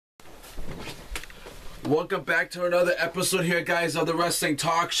Welcome back to another episode here, guys, of the Wrestling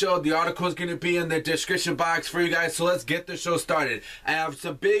Talk Show. The article is going to be in the description box for you guys, so let's get the show started. I have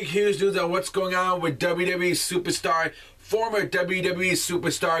some big, huge news on what's going on with WWE superstar, former WWE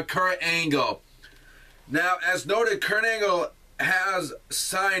superstar Kurt Angle. Now, as noted, Kurt Angle has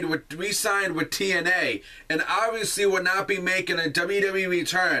re-signed with TNA, and obviously will not be making a WWE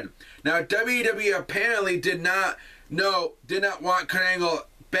return. Now, WWE apparently did not want Kurt Angle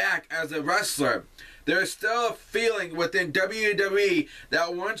back as a wrestler. There's still a feeling within WWE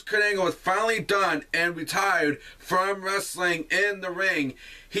that once Kurt Angle is finally done and retired from wrestling in the ring,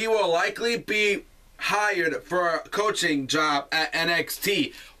 he will likely be hired for a coaching job at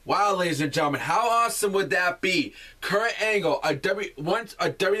NXT. Wow, ladies and gentlemen, how awesome would that be? Kurt Angle, once a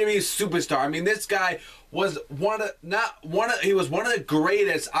WWE superstar. I mean, this guy was one of the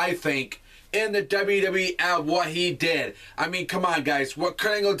greatest, I think, in the WWE at what he did. I mean, come on, guys. What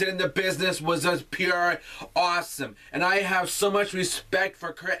Kurt Angle did in the business was just pure awesome. And I have so much respect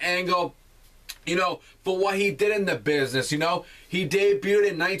for Kurt Angle, for what he did in the business. He debuted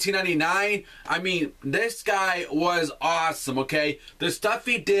in 1999. I mean, this guy was awesome, okay? The stuff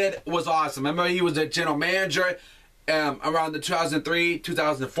he did was awesome. Remember, he was a general manager around the 2003,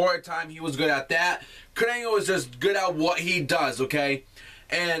 2004 time. He was good at that. Kurt Angle was just good at what he does, okay?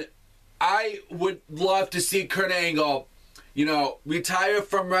 And I would love to see Kurt Angle, retire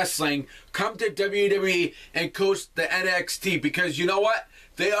from wrestling, come to WWE and coach the NXT, because you know what?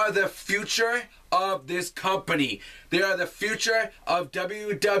 They are the future of this company. They are the future of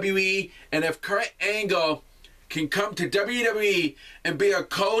WWE, and if Kurt Angle can come to WWE and be a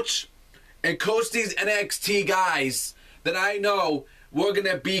coach and coach these NXT guys, then I know we're going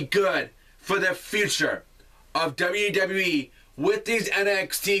to be good for the future of WWE with these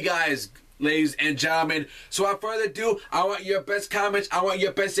NXT guys, ladies and gentlemen. So without further ado, I want your best comments, I want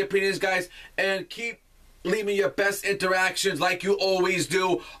your best opinions, guys, and keep leaving your best interactions like you always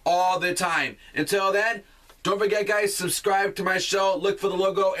do all the time. Until then, don't forget, guys, subscribe to my show. Look for the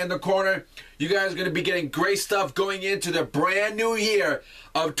logo in the corner. You guys are going to be getting great stuff going into the brand new year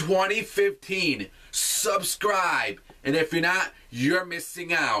of 2015. Subscribe. And if you're not, you're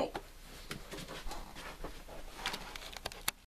missing out.